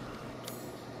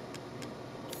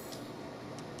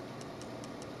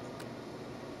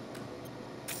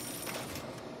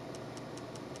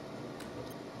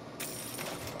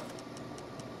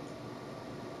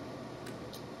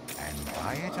 And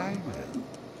by it I will.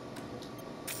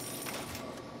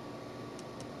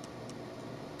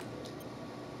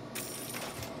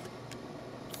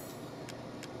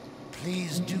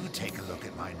 Please do take a look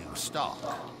at my new stock.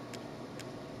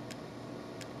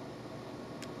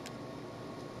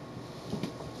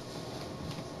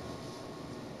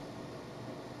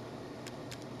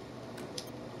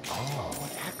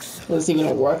 Was it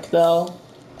gonna work though?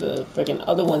 The freaking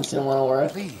other ones didn't want to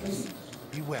work. Please,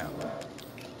 be well.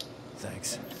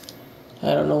 Thanks.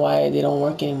 I don't know why they don't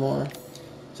work anymore.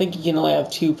 I think you can only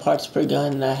have 2 parts per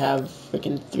gun, and I have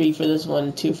freaking 3 for this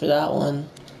one, 2 for that one.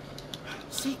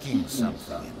 Seeking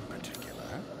something in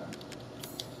particular?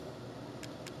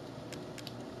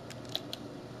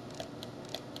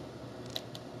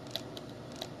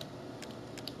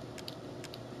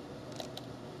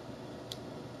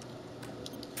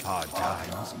 Hard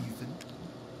times, Ethan.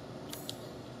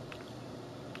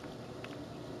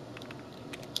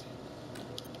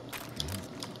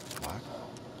 What?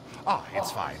 Ah,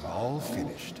 it's fine. All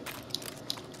finished.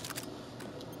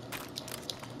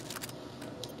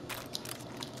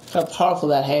 How powerful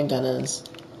that handgun is.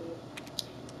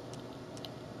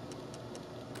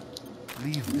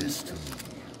 Leave this to me.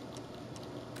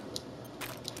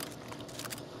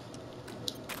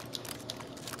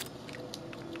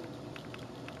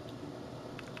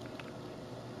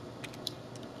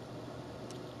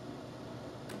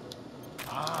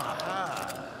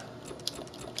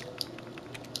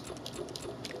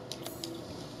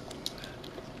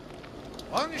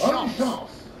 One shot.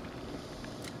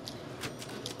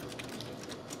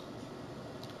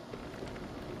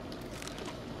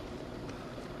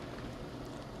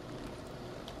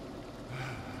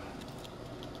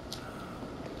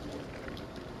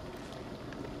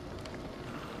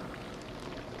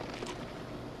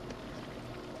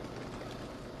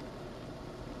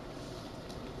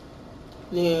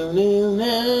 No, no,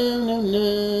 no, no,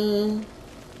 no.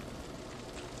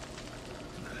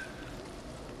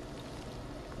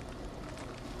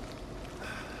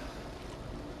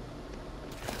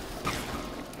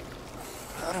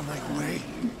 Out of my way.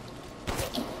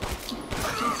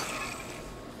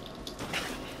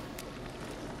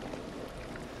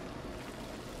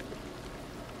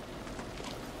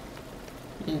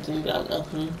 Anything got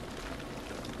nothing.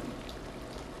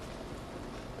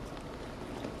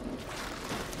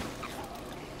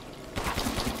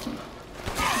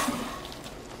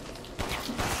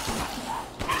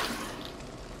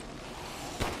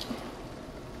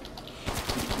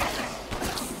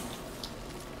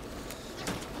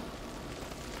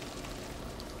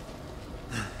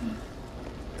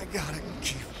 I gotta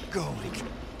keep going.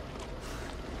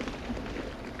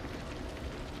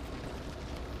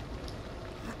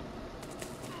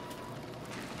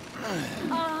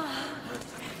 Ah,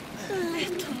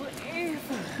 little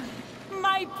Eva,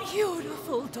 my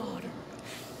beautiful daughter.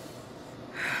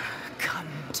 Come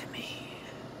to me.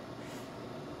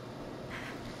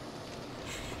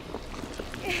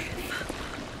 Eva,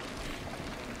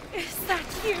 is that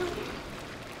you?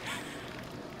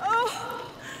 Oh,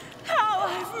 how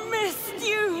I've missed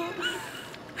you!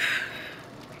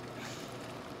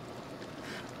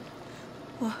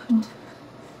 What?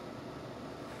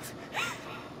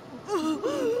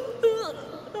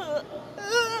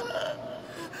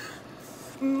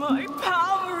 My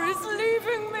power is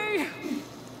leaving me!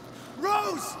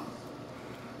 Rose!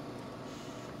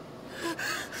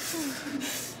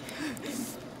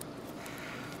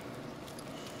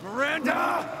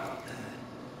 Miranda!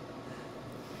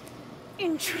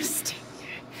 Interesting.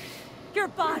 Your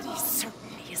body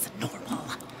certainly isn't normal.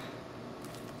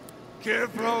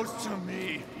 Give Rose to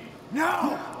me.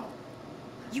 Now!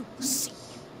 You will see.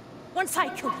 Once I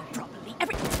kill you properly,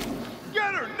 everything.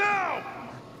 Get her now!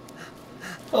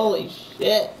 Holy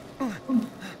shit. Let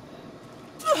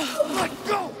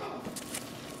go!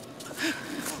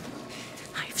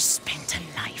 I've spent a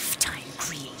lifetime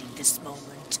creating this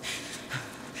moment.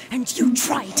 And you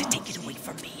tried to take it away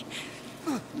from me.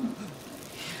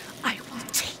 I will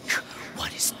take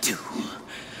what is due.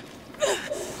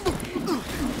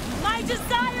 My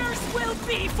desires will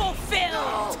be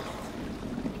fulfilled!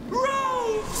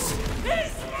 Rose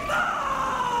is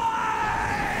mine!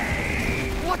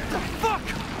 What the fuck?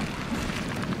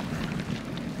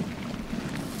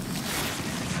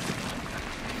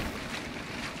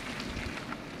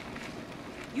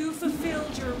 You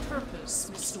fulfilled your purpose,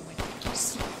 Mr.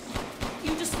 Winters.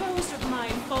 You disposed of my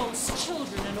false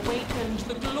children and awakened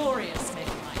the glorious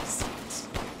Megamycete.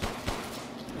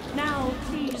 Now,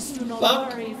 please do not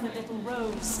worry for little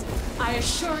Rose. I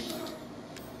assure you.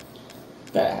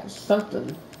 Gotta have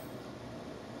something.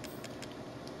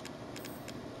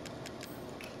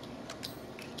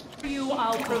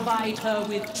 I'll provide her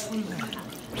with true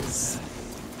happiness.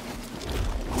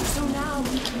 So now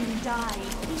we can die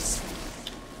peacefully.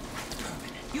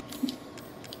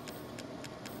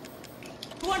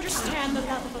 You understand the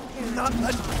love of a parent? Not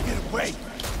letting me get away.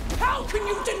 How can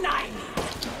you deny me?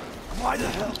 Why the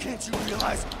hell can't you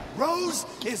realize Rose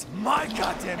is my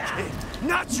goddamn kid,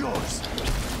 not yours?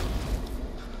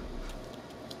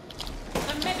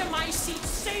 mercy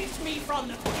saved me from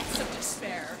the pits of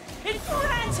despair. It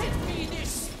granted me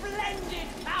this splendid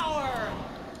power.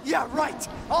 Yeah, right.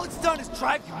 All it's done is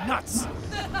drive you nuts.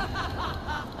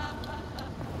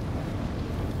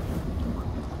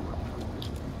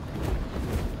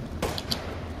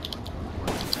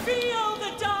 Feel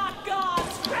the Dark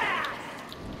God's wrath!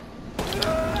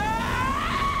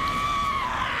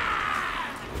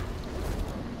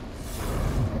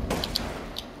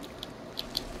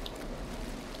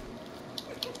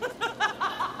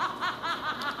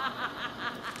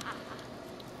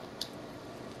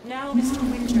 Now, Mr.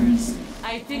 Winters,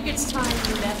 I think it's time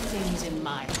you left things in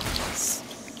my hands.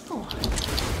 Go on,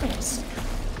 rest.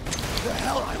 The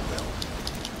hell I will.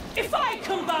 If I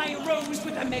combine Rose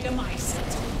with a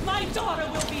Megamycete, my daughter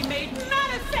will be made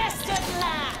manifest at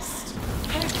last!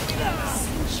 I've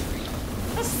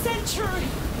waited a century,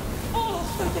 all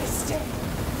for this day.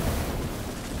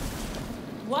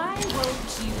 Why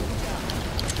won't you die?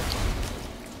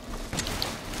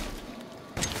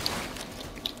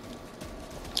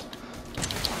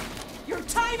 Your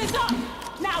time is up!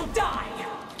 Now die!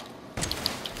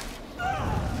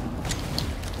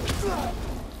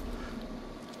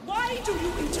 Why do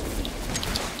you interfere?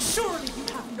 Surely you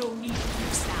have no need of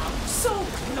this now. So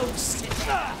close to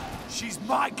death. She's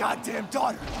my goddamn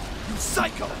daughter, you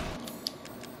psycho!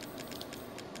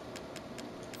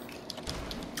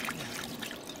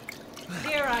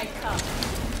 Here I come.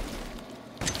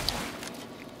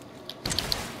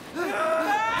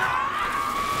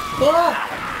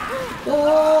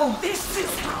 This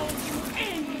is how you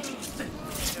end the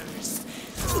Winters.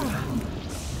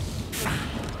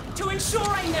 To ensure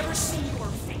I never see your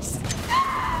face.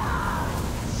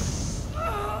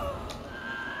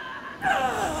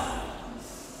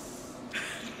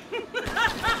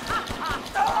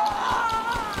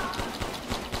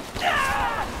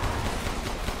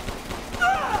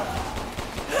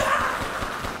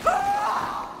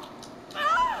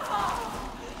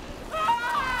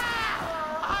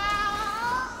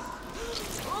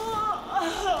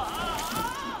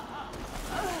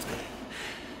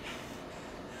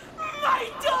 My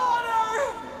daughter!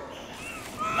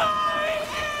 My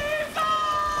Eva!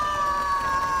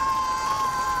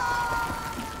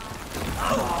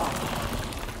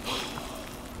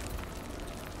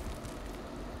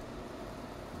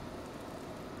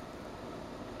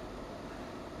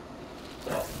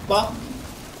 Well.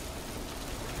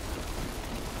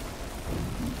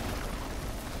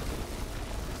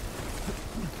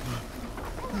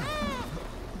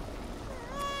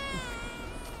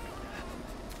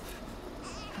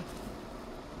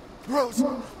 Rose!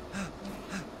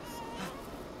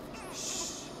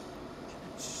 Shh.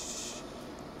 Shh.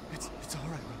 It's all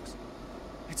right, Rose.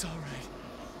 It's all right.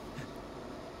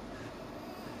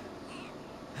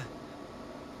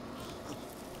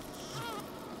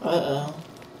 Uh-oh.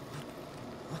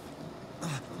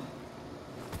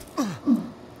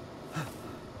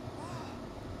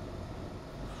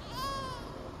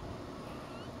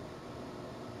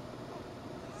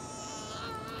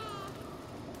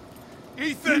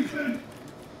 Ethan!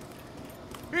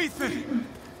 Ethan!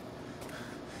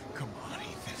 Come on,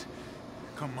 Ethan.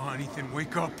 Come on, Ethan,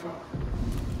 wake up.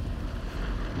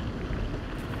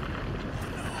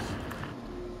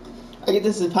 I think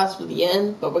this is possibly the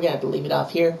end, but we're gonna have to leave it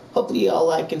off here. Hopefully you all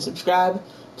like and subscribe.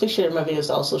 Please share my videos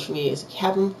to all social medias if you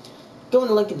have them. Go in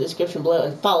the link in the description below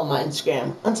and follow my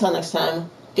Instagram. Until next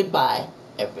time, goodbye,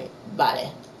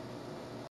 everybody.